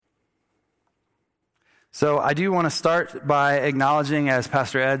So I do want to start by acknowledging, as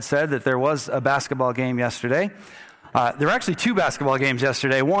Pastor Ed said, that there was a basketball game yesterday. There were actually two basketball games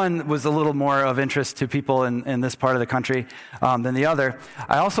yesterday. One was a little more of interest to people in this part of the country than the other.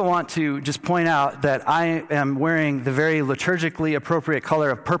 I also want to just point out that I am wearing the very liturgically appropriate color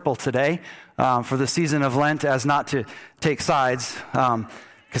of purple today for the season of Lent, as not to take sides,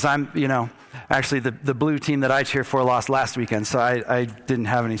 because I'm, actually the blue team that I cheer for lost last weekend, so I didn't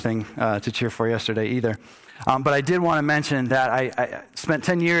have anything to cheer for yesterday either. But I did want to mention that I spent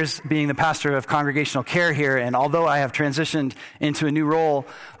 10 years being the pastor of congregational care here, and although I have transitioned into a new role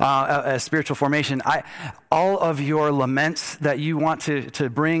as spiritual formation, all of your laments that you want to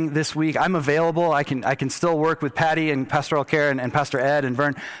bring this week, I'm available. I can still work with Patty and pastoral care and Pastor Ed and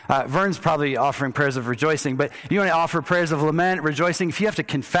Vern. Vern's probably offering prayers of rejoicing, but if you want to offer prayers of lament, rejoicing, if you have to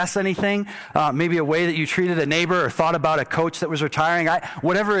confess anything, maybe a way that you treated a neighbor or thought about a coach that was retiring,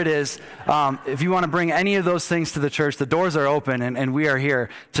 whatever it is, if you want to bring any of those things to the church, the doors are open, and we are here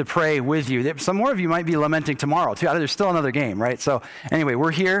to pray with you. Some more of you might be lamenting tomorrow too. There's still another game, right? So anyway,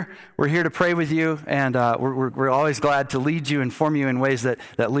 we're here to pray with you, and we're always glad to lead you and form you in ways that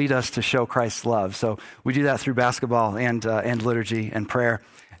lead us to show Christ's love. So we do that through basketball and liturgy and prayer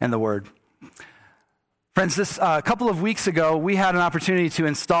and the Word. Friends, this couple of weeks ago, we had an opportunity to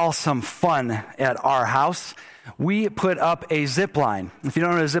install some fun at our house. We put up a zip line. If you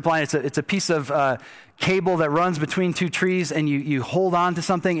don't know what a zip line, it's a piece of cable that runs between two trees, and you hold on to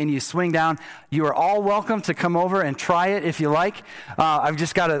something and you swing down. You are all welcome to come over and try it if you like. I've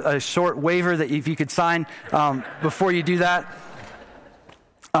just got a short waiver that if you could sign before you do that.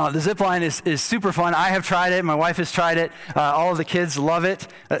 The zip line is super fun. I have tried it. My wife has tried it. All of the kids love it.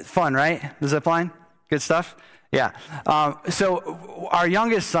 Fun, right? The zip line? Good stuff? Yeah. So our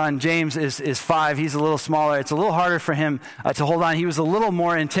youngest son, James, is 5. He's a little smaller. It's a little harder for him to hold on. He was a little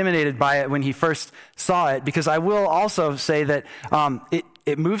more intimidated by it when he first saw it, because I will also say that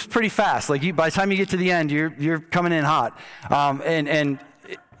it moves pretty fast. Like by the time you get to the end, you're coming in hot, and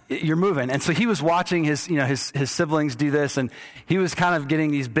you're moving. And so he was watching his siblings do this, and he was kind of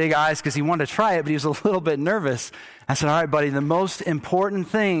getting these big eyes because he wanted to try it, but he was a little bit nervous. I said, all right, buddy, the most important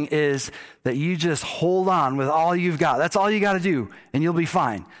thing is that you just hold on with all you've got. That's all you got to do, and you'll be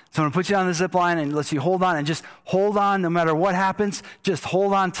fine. So I'm going to put you on the zip line and let you hold on, and just hold on no matter what happens. Just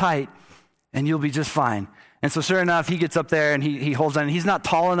hold on tight, and you'll be just fine. And so sure enough, he gets up there and he holds on. He's not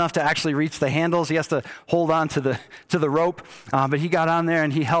tall enough to actually reach the handles. He has to hold on to the rope. But he got on there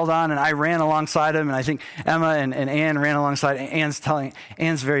and he held on, and I ran alongside him. And I think Emma and Ann ran alongside.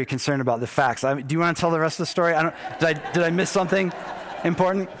 Ann's very concerned about the facts. Do you want to tell the rest of the story? Did I miss something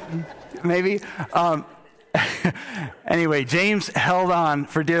important? Maybe. Anyway, James held on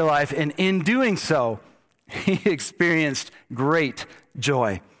for dear life, and in doing so, he experienced great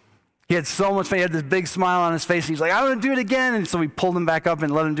joy. He had so much fun. He had this big smile on his face. He's like, I want to do it again. And so we pulled him back up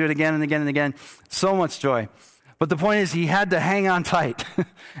and let him do it again and again and again. So much joy. But the point is, he had to hang on tight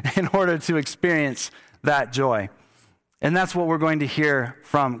in order to experience that joy. And that's what we're going to hear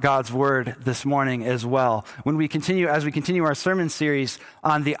from God's word this morning as well, as we continue our sermon series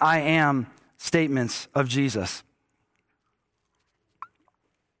on the I am statements of Jesus.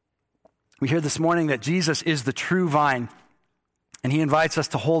 We hear this morning that Jesus is the true vine, and he invites us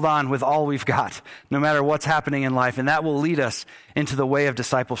to hold on with all we've got, no matter what's happening in life. And that will lead us into the way of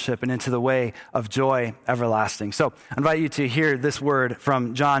discipleship and into the way of joy everlasting. So I invite you to hear this word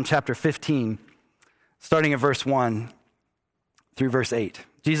from John chapter 15, starting at verse 1 through verse 8.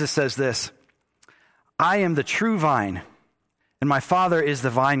 Jesus says this, I am the true vine, and my Father is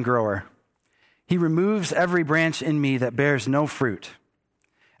the vine grower. He removes every branch in me that bears no fruit.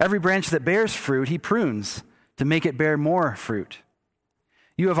 Every branch that bears fruit, he prunes to make it bear more fruit.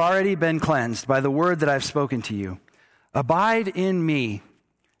 You have already been cleansed by the word that I've spoken to you. Abide in me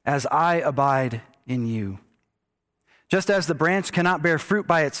as I abide in you. Just as the branch cannot bear fruit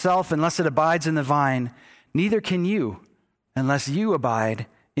by itself unless it abides in the vine, neither can you unless you abide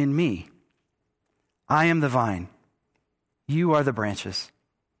in me. I am the vine. You are the branches.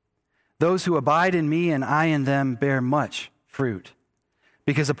 Those who abide in me and I in them bear much fruit,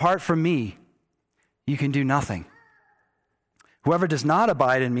 because apart from me, you can do nothing. Whoever does not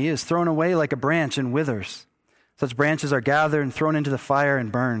abide in me is thrown away like a branch and withers. Such branches are gathered and thrown into the fire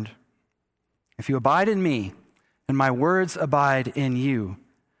and burned. If you abide in me and my words abide in you,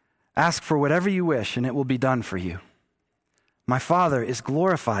 ask for whatever you wish and it will be done for you. My Father is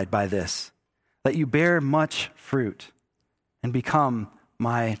glorified by this, that you bear much fruit and become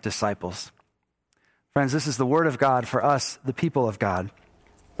my disciples. Friends, this is the word of God for us, the people of God.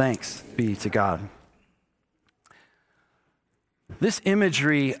 Thanks be to God. This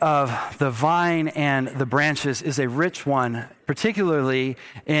imagery of the vine and the branches is a rich one, particularly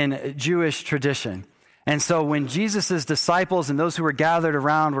in Jewish tradition. And so when Jesus' disciples and those who were gathered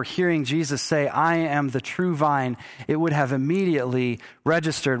around were hearing Jesus say, "I am the true vine," it would have immediately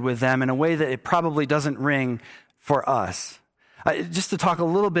registered with them in a way that it probably doesn't ring for us. Just to talk a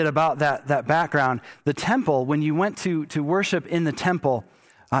little bit about that background, the temple, when you went to worship in the temple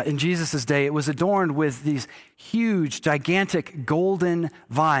in Jesus' day, it was adorned with these huge, gigantic golden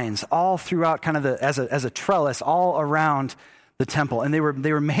vines all throughout, kind of as a trellis all around the temple, and they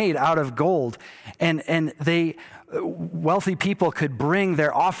were made out of gold, and wealthy people could bring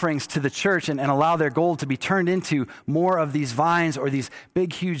their offerings to the church and allow their gold to be turned into more of these vines or these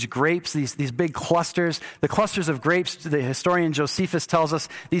big, huge grapes, these big clusters. The clusters of grapes, the historian Josephus tells us,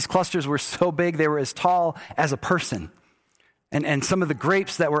 these clusters were so big they were as tall as a person. And some of the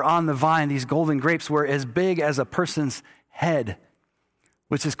grapes that were on the vine, these golden grapes, were as big as a person's head,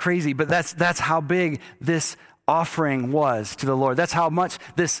 which is crazy, but that's how big this offering was to the Lord. That's how much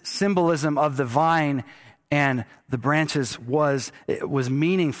this symbolism of the vine and the branches was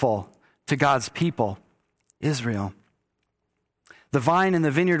meaningful to God's people, Israel. The vine and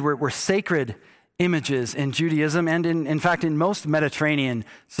the vineyard were sacred images in Judaism and in fact in most Mediterranean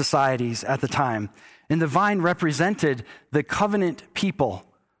societies at the time. And the vine represented the covenant people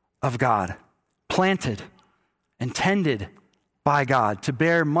of God, planted and tended by God to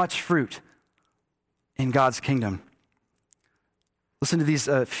bear much fruit in God's kingdom. Listen to these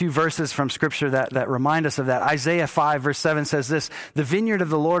few verses from Scripture that remind us of that. Isaiah 5, verse 7 says this: "The vineyard of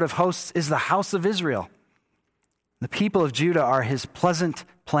the Lord of hosts is the house of Israel. The people of Judah are his pleasant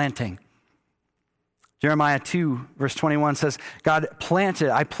planting." Jeremiah 2, verse 21 says,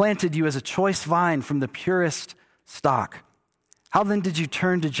 "I planted you as a choice vine from the purest stock. How then did you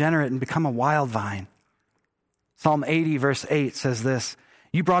turn degenerate and become a wild vine?" Psalm 80, verse 8 says this: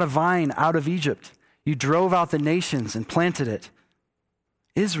 "You brought a vine out of Egypt. You drove out the nations and planted it."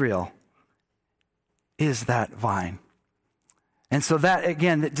 Israel is that vine. And so that,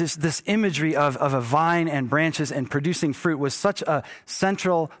 again, this imagery of a vine and branches and producing fruit was such a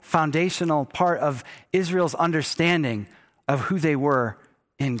central, foundational part of Israel's understanding of who they were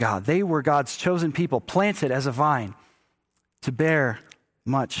in God. They were God's chosen people, planted as a vine to bear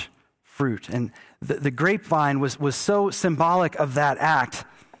much fruit. And the grapevine was so symbolic of that act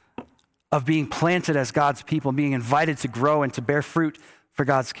of being planted as God's people, being invited to grow and to bear fruit for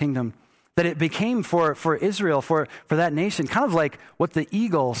God's kingdom, that it became for Israel, for that nation, kind of like what the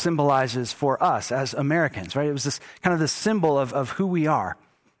eagle symbolizes for us as Americans, right? It was this kind of the symbol of who we are.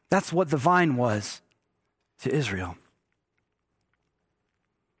 That's what the vine was to Israel.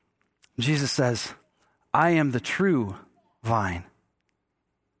 Jesus says, "I am the true vine."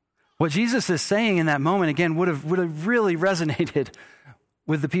 What Jesus is saying in that moment, again, would have really resonated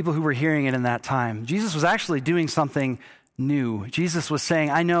with the people who were hearing it in that time. Jesus was actually doing something new. Jesus was saying,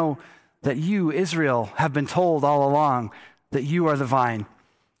 "I know that you, Israel, have been told all along that you are the vine."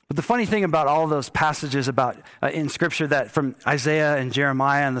 But the funny thing about all those passages about in Scripture that from Isaiah and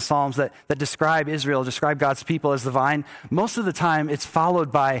Jeremiah and the Psalms that describe Israel, describe God's people as the vine, most of the time it's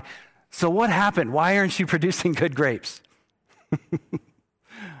followed by, "So what happened? Why aren't you producing good grapes?"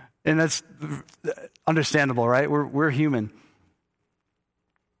 And that's understandable, right? We're human.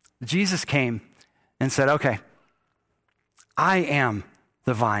 Jesus came and said, "Okay, I am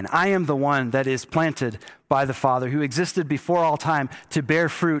the vine. I am the one that is planted by the Father, who existed before all time to bear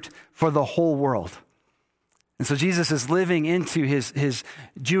fruit for the whole world." And so Jesus is living into his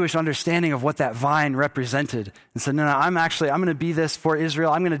Jewish understanding of what that vine represented. And said, no, I'm going to be this for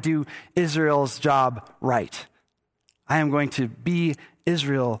Israel. I'm going to do Israel's job right. I am going to be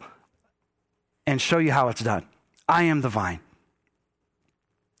Israel and show you how it's done. I am the vine,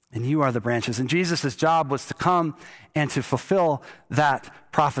 and you are the branches. And Jesus' job was to come and to fulfill that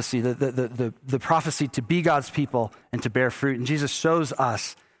prophecy, the prophecy to be God's people and to bear fruit. And Jesus shows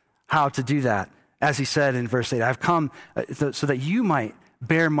us how to do that. As he said in verse 8, "I've come so that you might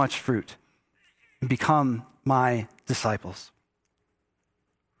bear much fruit and become my disciples."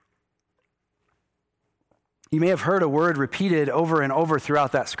 You may have heard a word repeated over and over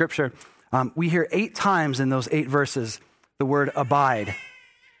throughout that scripture. We hear 8 times in those 8 verses the word abide.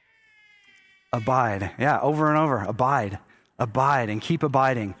 Abide. Yeah, over and over. Abide. Abide and keep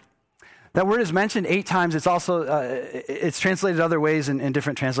abiding. That word is mentioned 8 times. It's also, it's translated other ways in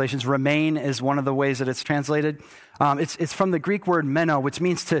different translations. Remain is one of the ways that it's translated. It's from the Greek word meno, which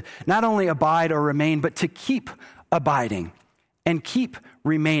means to not only abide or remain, but to keep abiding and keep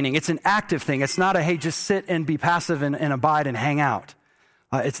remaining. It's an active thing. It's not a, hey, just sit and be passive and abide and hang out.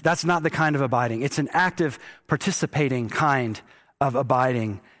 That's not the kind of abiding. It's an active, participating kind of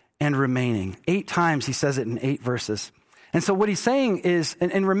abiding and remaining. 8 times he says it in 8 verses. And so what he's saying is,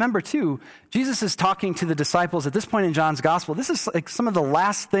 and remember too, Jesus is talking to the disciples at this point in John's gospel. This is like some of the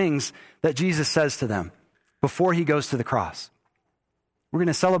last things that Jesus says to them before he goes to the cross. We're going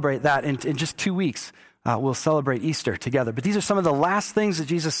to celebrate that in just 2 weeks. We'll celebrate Easter together. But these are some of the last things that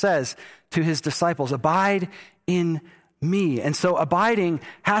Jesus says to his disciples. Abide in me. And so abiding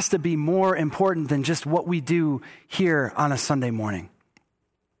has to be more important than just what we do here on a Sunday morning.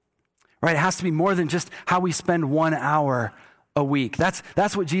 Right? It has to be more than just how we spend 1 hour a week. That's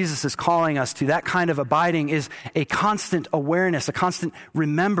what Jesus is calling us to. That kind of abiding is a constant awareness, a constant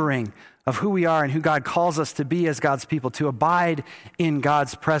remembering of who we are and who God calls us to be as God's people, to abide in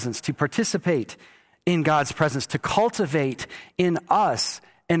God's presence, to participate in God's presence, to cultivate in us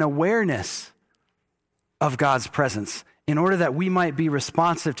an awareness of God's presence in order that we might be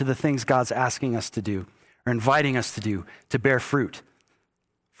responsive to the things God's asking us to do or inviting us to do, to bear fruit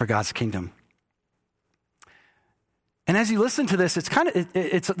for God's kingdom. And as you listen to this,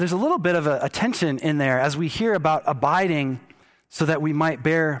 there's a little bit of a tension in there as we hear about abiding so that we might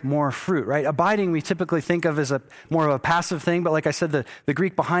bear more fruit, right? Abiding we typically think of as more of a passive thing, but like I said, the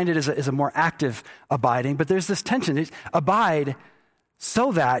Greek behind it is a more active abiding. But there's this tension. It's abide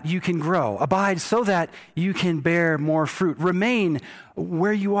so that you can grow. Abide so that you can bear more fruit. Remain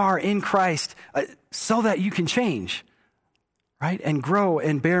where you are in Christ so that you can change, right? And grow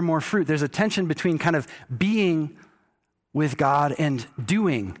and bear more fruit. There's a tension between kind of being with God and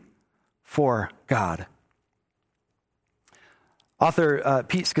doing for God. Author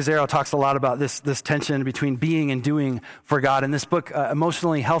Pete Scazzero talks a lot about this tension between being and doing for God. In this book,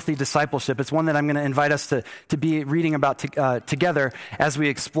 Emotionally Healthy Discipleship, it's one that I'm going to invite us to be reading about together as we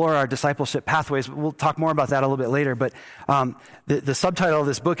explore our discipleship pathways. We'll talk more about that a little bit later, but the subtitle of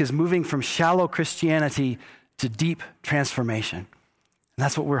this book is Moving from Shallow Christianity to Deep Transformation. And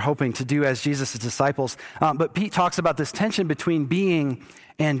that's what we're hoping to do as Jesus' disciples. But Pete talks about this tension between being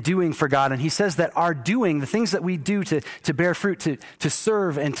and doing for God. And he says that our doing, the things that we do to bear fruit, to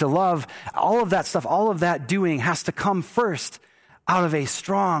serve and to love, all of that stuff, all of that doing has to come first out of a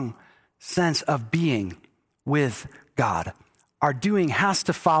strong sense of being with God. Our doing has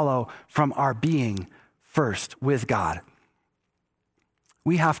to follow from our being first with God.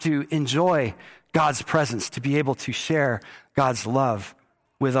 We have to enjoy God's presence to be able to share God's love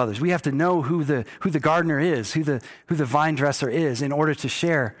with others. We have to know who the gardener is, who the vine dresser is, in order to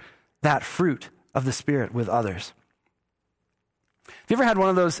share that fruit of the Spirit with others. Have you ever had one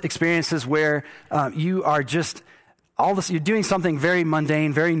of those experiences where you are just you're doing something very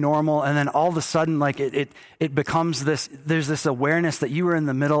mundane, very normal, and then all of a sudden, like it becomes this. There's this awareness that you are in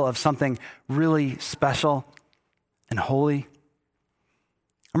the middle of something really special and holy.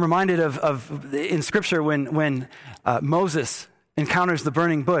 I'm reminded of in Scripture when Moses encounters the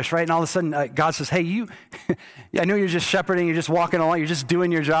burning bush, right? And all of a sudden, God says, hey, I know you're just shepherding, you're just walking along, you're just doing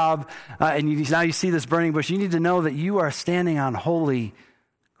your job, and now you see this burning bush. You need to know that you are standing on holy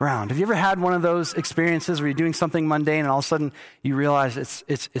ground. Have you ever had one of those experiences where you're doing something mundane and all of a sudden you realize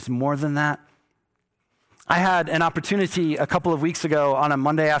it's more than that? I had an opportunity a couple of weeks ago on a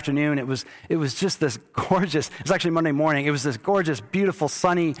Monday afternoon. It was just this gorgeous, it was actually Monday morning. It was this gorgeous, beautiful,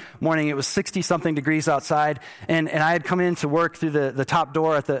 sunny morning. It was 60-something degrees outside. And I had come in to work through the top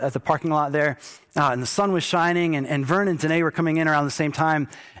door at the parking lot there. And the sun was shining, and Vern and Danae were coming in around the same time.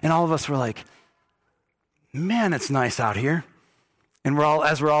 And all of us were like, man, it's nice out here. And we're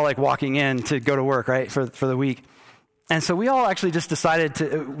all like walking in to go to work, right, for the week. And so we all actually just decided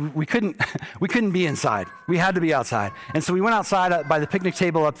we couldn't be inside. We had to be outside. And so we went outside by the picnic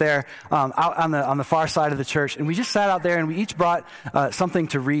table up there, out on the far side of the church, and we just sat out there and we each brought something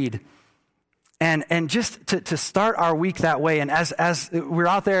to read. And just to start our week that way, and as we're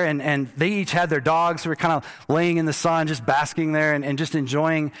out there and they each had their dogs who were kind of laying in the sun, just basking there and just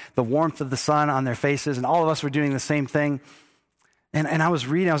enjoying the warmth of the sun on their faces, and all of us were doing the same thing. And I was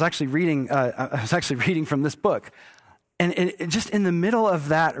actually reading from this book. And just in the middle of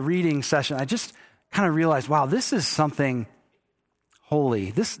that reading session, I just kind of realized, wow, this is something holy.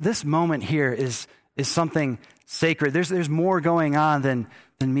 This moment here is something sacred. There's more going on than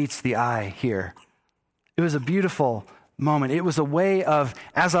meets the eye here. It was a beautiful moment. It was a way of,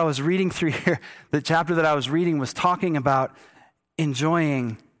 as I was reading through here, the chapter that I was reading was talking about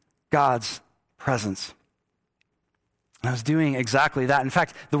enjoying God's presence. And I was doing exactly that. In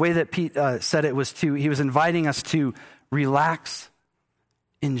fact, the way that Pete said it was he was inviting us to relax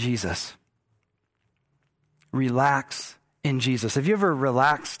in Jesus. Relax in Jesus. Have you ever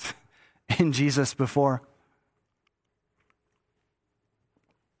relaxed in Jesus before?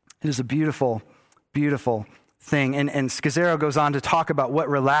 It is a beautiful, beautiful thing. And Scazzero goes on to talk about what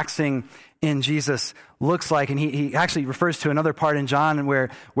relaxing in Jesus looks like. And he actually refers to another part in John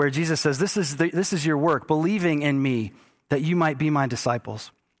where Jesus says, this is your work, believing in me, that you might be my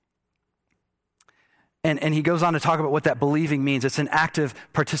disciples. And he goes on to talk about what that believing means. It's an active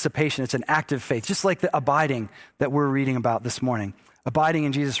participation. It's an active faith, just like the abiding that we're reading about this morning. Abiding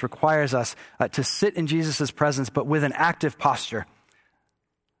in Jesus requires us to sit in Jesus' presence, but with an active posture,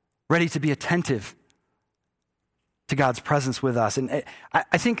 ready to be attentive to God's presence with us. And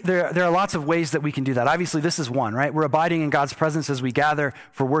I think there are lots of ways that we can do that. Obviously, this is one, right? We're abiding in God's presence as we gather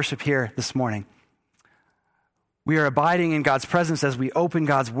for worship here this morning. We are abiding in God's presence as we open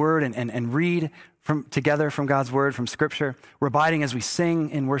God's word and read together from God's word, from Scripture. We're abiding as we sing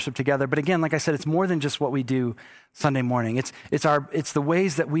in worship together. But again, like I said, it's more than just what we do Sunday morning. It's the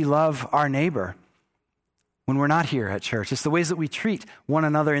ways that we love our neighbor when we're not here at church. It's the ways that we treat one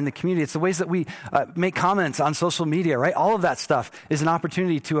another in the community. It's the ways that we make comments on social media, right? All of that stuff is an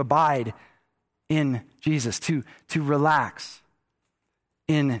opportunity to abide in Jesus, to relax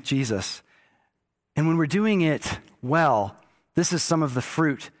in Jesus. And when we're doing it well, this is some of the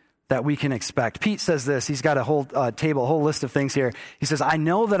fruit that we can expect. Pete says this. He's got a whole table, a whole list of things here. He says, I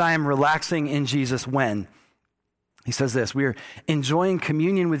know that I am relaxing in Jesus when. He says this, we are enjoying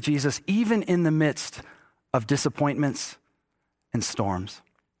communion with Jesus even in the midst of disappointments and storms.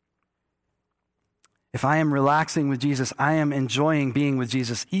 If I am relaxing with Jesus, I am enjoying being with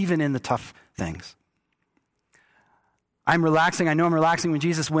Jesus even in the tough things. I know I'm relaxing with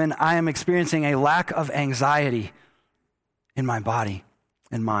Jesus when I am experiencing a lack of anxiety in my body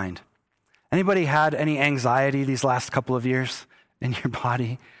and mind. Anybody had any anxiety these last couple of years in your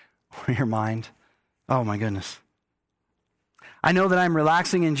body or your mind? Oh my goodness. I know that I'm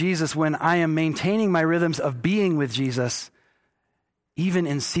relaxing in Jesus when I am maintaining my rhythms of being with Jesus, even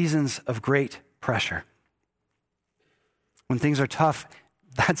in seasons of great pressure. When things are tough,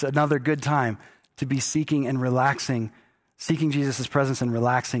 that's another good time to be seeking Jesus' presence and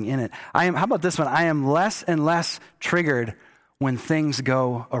relaxing in it. How about this one? I am less and less triggered when things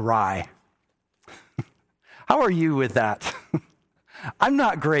go awry. How are you with that? I'm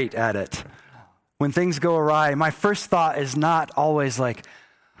not great at it. When things go awry, my first thought is not always like,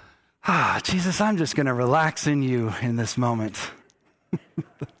 Jesus, I'm just going to relax in you in this moment.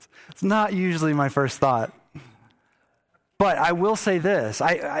 It's not usually my first thought. But I will say this,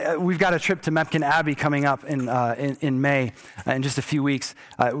 we've got a trip to Mepkin Abbey coming up in May, in just a few weeks.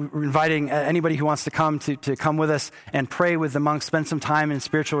 We're inviting anybody who wants to come to come with us and pray with the monks, spend some time in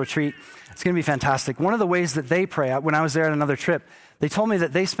spiritual retreat. It's going to be fantastic. One of the ways that they pray, when I was there on another trip, they told me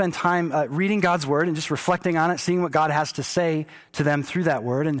that they spend time reading God's word and just reflecting on it, seeing what God has to say to them through that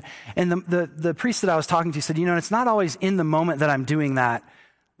word. And the priest that I was talking to said, it's not always in the moment that I'm doing that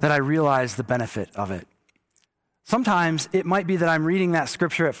I realize the benefit of it. Sometimes it might be that I'm reading that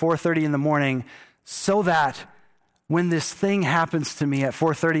scripture at 4:30 in the morning so that when this thing happens to me at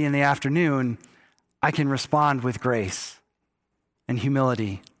 4:30 in the afternoon, I can respond with grace and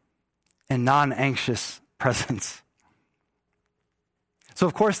humility and non-anxious presence. So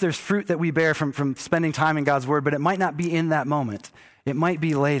of course there's fruit that we bear from spending time in God's word, but it might not be in that moment. It might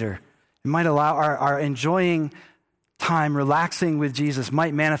be later. It might allow our enjoying time, relaxing with Jesus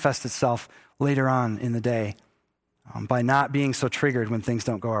might manifest itself later on in the day. By not being so triggered when things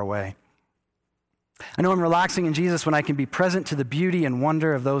don't go our way. I know I'm relaxing in Jesus when I can be present to the beauty and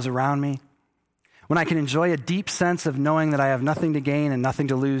wonder of those around me, when I can enjoy a deep sense of knowing that I have nothing to gain and nothing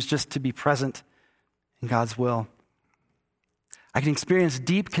to lose, just to be present in God's will. I can experience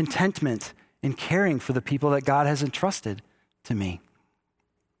deep contentment in caring for the people that God has entrusted to me.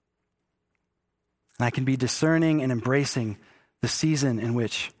 And I can be discerning and embracing the season in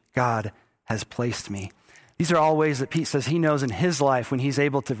which God has placed me. These are all ways that Pete says he knows in his life when he's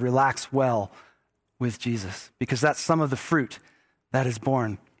able to relax well with Jesus, because that's some of the fruit that is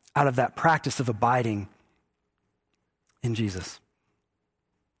born out of that practice of abiding in Jesus.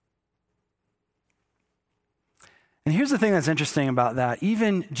 And here's the thing that's interesting about that.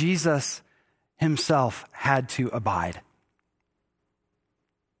 Even Jesus himself had to abide.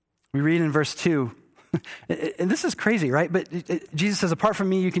 We read in verse 2, and this is crazy, right? But Jesus says, apart from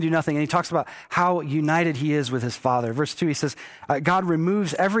me, you can do nothing. And he talks about how united he is with his Father. Verse 2, he says, God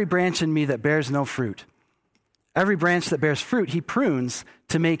removes every branch in me that bears no fruit. Every branch that bears fruit, he prunes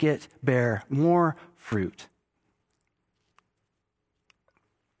to make it bear more fruit.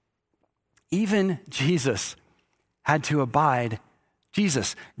 Even Jesus had to abide.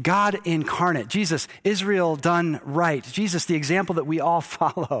 Jesus, God incarnate. Jesus, Israel done right. Jesus, the example that we all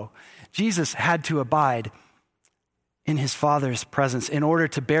follow. Jesus had to abide in his Father's presence in order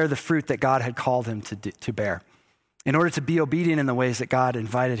to bear the fruit that God had called him to bear. in order to be obedient in the ways that God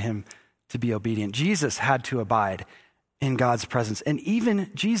invited him to be obedient. Jesus had to abide in God's presence. And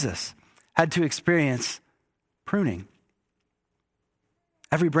even Jesus had to experience pruning.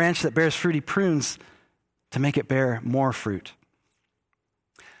 Every branch that bears fruit, he prunes to make it bear more fruit.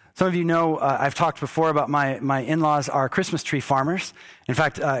 Some of you know I've talked before about my in-laws are Christmas tree farmers. In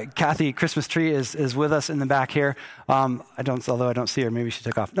fact, Kathy Christmas Tree is with us in the back here. Although I don't see her, maybe she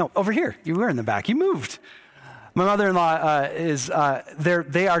took off. No, over here. You were in the back. You moved. My mother-in-law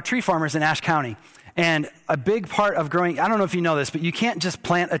they are tree farmers in Ashe County. And a big part of growing, I don't know if you know this, but you can't just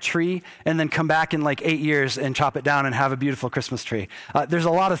plant a tree and then come back in like 8 years and chop it down and have a beautiful Christmas tree. There's a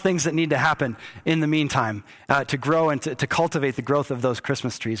lot of things that need to happen in the meantime to grow and to cultivate the growth of those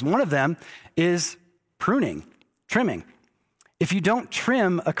Christmas trees. One of them is pruning, trimming. If you don't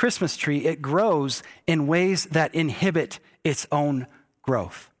trim a Christmas tree, it grows in ways that inhibit its own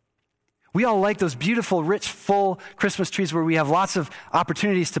growth. We all like those beautiful, rich, full Christmas trees where we have lots of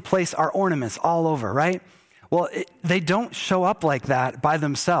opportunities to place our ornaments all over, right? Well, they don't show up like that by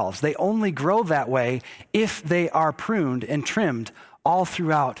themselves. They only grow that way if they are pruned and trimmed all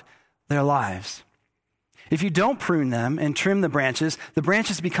throughout their lives. If you don't prune them and trim the branches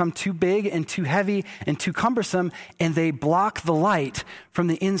become too big and too heavy and too cumbersome, and they block the light from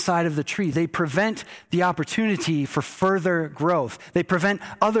the inside of the tree. They prevent the opportunity for further growth. They prevent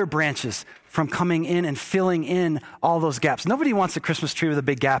other branches from coming in and filling in all those gaps. Nobody wants a Christmas tree with a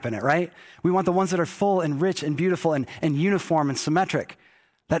big gap in it, right? We want the ones that are full and rich and beautiful and uniform and symmetric.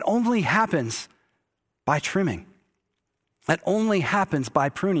 That only happens by trimming. That only happens by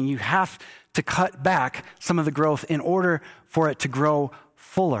pruning. You have to cut back some of the growth in order for it to grow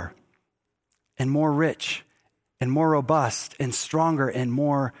fuller and more rich and more robust and stronger and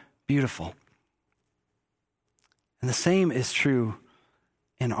more beautiful. And the same is true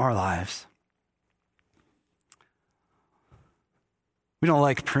in our lives. We don't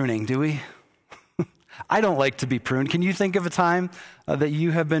like pruning, do we? I don't like to be pruned. Can you think of a time that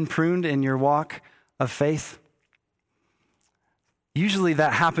you have been pruned in your walk of faith? Usually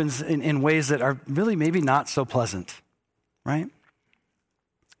that happens in ways that are really maybe not so pleasant, right?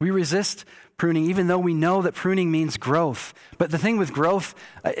 We resist pruning even though we know that pruning means growth. But the thing with growth,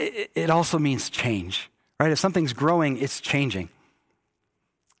 it also means change, right? If something's growing, it's changing.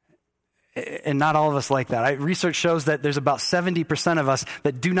 And not all of us like that. Research shows that there's about 70% of us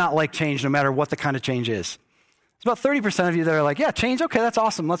that do not like change no matter what the kind of change is. There's about 30% of you that are like, yeah, change, okay, that's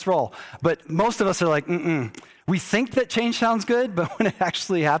awesome, let's roll. But most of us are like, We think that change sounds good, but when it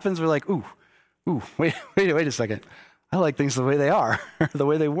actually happens, we're like, wait a second. I like things the way they are, the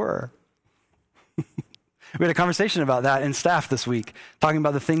way they were. We had a conversation about that in staff this week, talking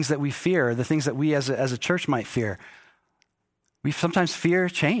about the things that we fear, the things that we as a church might fear. We sometimes fear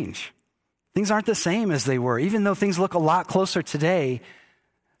change. Things aren't the same as they were, even though things look a lot closer today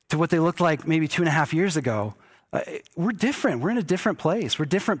to what they looked like maybe 2.5 years ago. We're different. We're in a different place. We're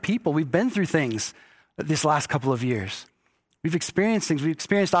different people. We've been through things this last couple of years. We've experienced things. We've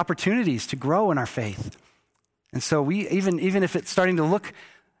experienced opportunities to grow in our faith. And so we, even if it's starting to look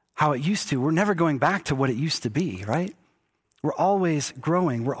how it used to, we're never going back to what it used to be, right? We're always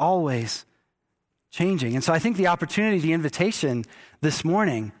growing. We're always changing. And so I think the opportunity, the invitation this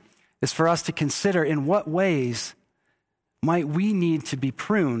morning is for us to consider in what ways might we need to be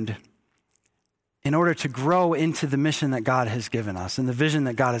pruned in order to grow into the mission that God has given us and the vision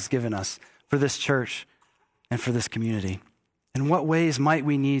that God has given us for this church and for this community. In what ways might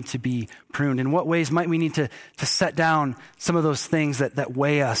we need to be pruned? In what ways might we need to set down some of those things that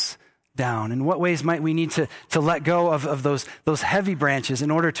weigh us down? In what ways might we need to let go of those heavy branches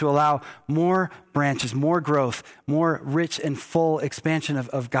in order to allow more branches, more growth, more rich and full expansion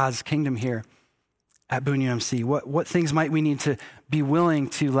of God's kingdom here at Boone UMC? What things might we need to be willing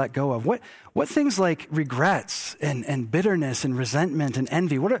to let go of? What things like regrets and bitterness and resentment and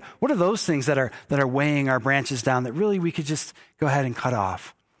envy, what are those things that are weighing our branches down that really we could just go ahead and cut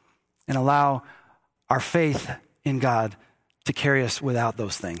off and allow our faith in God to carry us without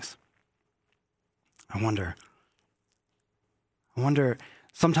those things? I wonder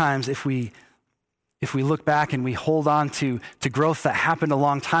sometimes if we look back and we hold on to growth that happened a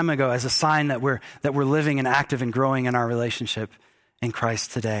long time ago as a sign that we're living and active and growing in our relationship in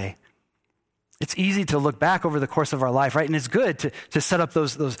Christ today. It's easy to look back over the course of our life, right? And it's good to set up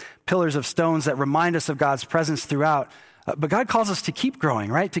those pillars of stones that remind us of God's presence throughout. But God calls us to keep growing,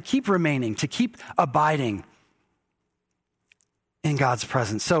 right? To keep remaining, to keep abiding in God's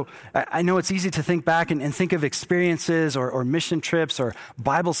presence. So I know it's easy to think back and think of experiences or mission trips or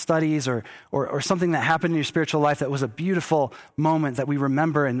Bible studies or something that happened in your spiritual life that was a beautiful moment that we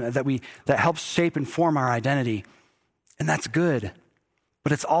remember and that helps shape and form our identity. And that's good.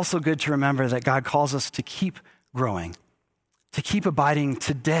 But it's also good to remember that God calls us to keep growing, to keep abiding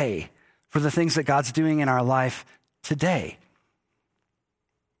today for the things that God's doing in our life today.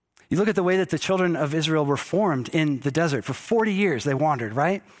 You look at the way that the children of Israel were formed in the desert. For 40 years they wandered,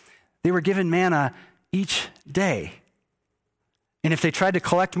 right? They were given manna each day. And if they tried to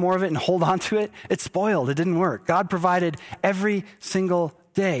collect more of it and hold on to it, it spoiled. It didn't work. God provided every single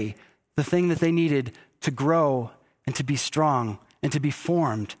day the thing that they needed to grow and to be strong and to be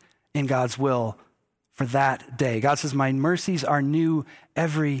formed in God's will for that day. God says, my mercies are new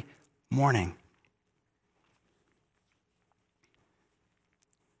every morning.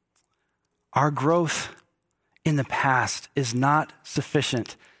 Our growth in the past is not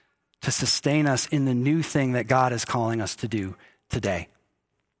sufficient to sustain us in the new thing that God is calling us to do today.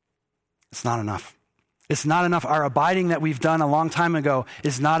 It's not enough. It's not enough. Our abiding that we've done a long time ago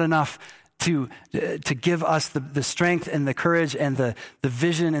is not enough to give us the strength and the courage and the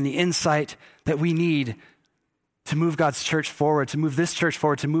vision and the insight that we need to move God's church forward, to move this church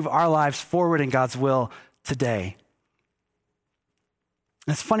forward, to move our lives forward in God's will today.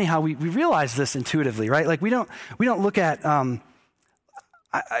 And it's funny how we realize this intuitively, right? Like we don't look at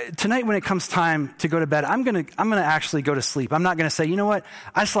tonight when it comes time to go to bed, I'm gonna actually go to sleep. I'm not gonna say, you know what,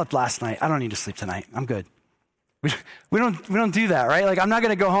 I slept last night. I don't need to sleep tonight. I'm good. We don't do that, right? Like I'm not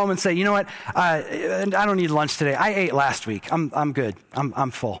gonna go home and say, you know what, I don't need lunch today. I ate last week. I'm good.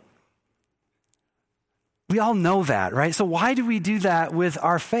 I'm full. We all know that, right? So why do we do that with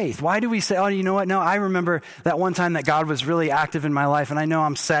our faith? Why do we say, oh, you know what? No, I remember that one time that God was really active in my life and I know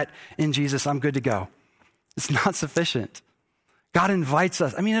I'm set in Jesus. I'm good to go. It's not sufficient. God invites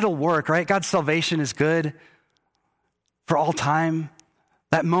us. I mean, it'll work, right? God's salvation is good for all time.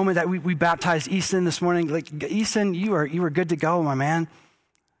 That moment that we baptized Easton this morning, like, Easton, you were good to go, my man.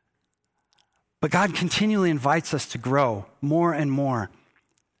 But God continually invites us to grow more and more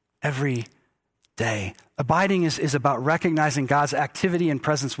every day. Abiding is about recognizing God's activity and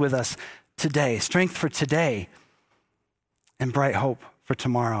presence with us today, strength for today, and bright hope for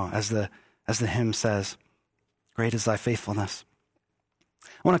tomorrow, as the hymn says. Great is thy faithfulness.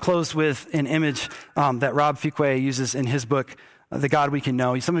 I want to close with an image that Rob Fuqua uses in his book, The God We Can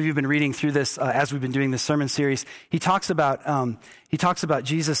Know. Some of you have been reading through this as we've been doing this sermon series. He talks about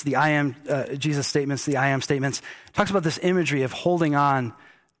Jesus, the I am Jesus statements, the I am statements. Talks about this imagery of holding on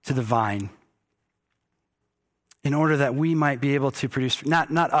to the vine in order that we might be able to produce,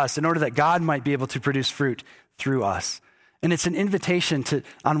 not us, in order that God might be able to produce fruit through us. And it's an invitation to,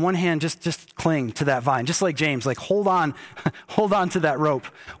 on one hand, just cling to that vine, just like James, like hold on to that rope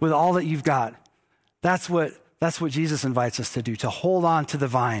with all that you've got. That's what Jesus invites us to do, to hold on to the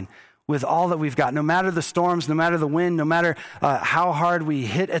vine with all that we've got. No matter the storms, no matter the wind, no matter how hard we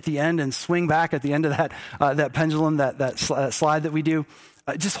hit at the end and swing back at the end of that pendulum, that slide that we do,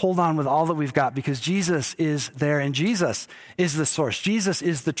 just hold on with all that we've got, because Jesus is there and Jesus is the source. Jesus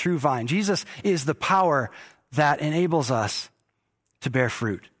is the true vine. Jesus is the power that enables us to bear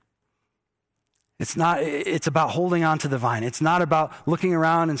fruit. It's about holding on to the vine. It's not about looking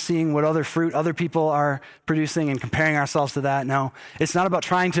around and seeing what other fruit other people are producing and comparing ourselves to that. No, it's not about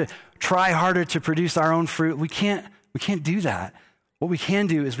trying harder to produce our own fruit. We can't do that. What we can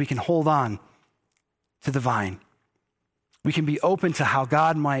do is we can hold on to the vine. We can be open to how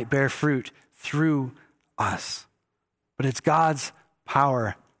God might bear fruit through us. But it's God's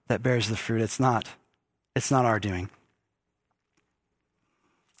power that bears the fruit. It's not our doing.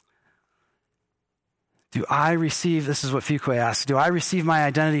 Do I receive, this is what Fuqua asks, do I receive my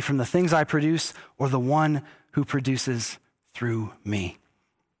identity from the things I produce or the one who produces through me?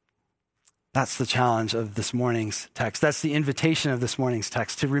 That's the challenge of this morning's text. That's the invitation of this morning's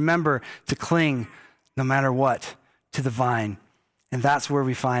text, to remember to cling no matter what to the vine. And that's where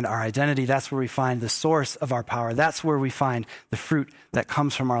we find our identity. That's where we find the source of our power. That's where we find the fruit that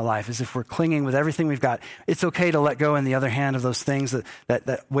comes from our life, is if we're clinging with everything we've got. It's okay to let go, in the other hand, of those things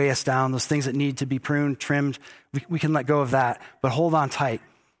that weigh us down, those things that need to be pruned, trimmed. We can let go of that, but hold on tight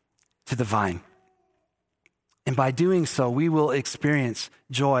to the vine. And by doing so, we will experience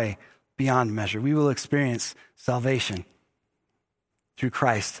joy beyond measure. We will experience salvation through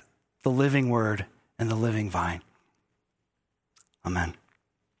Christ, the living word and the living vine. Amen.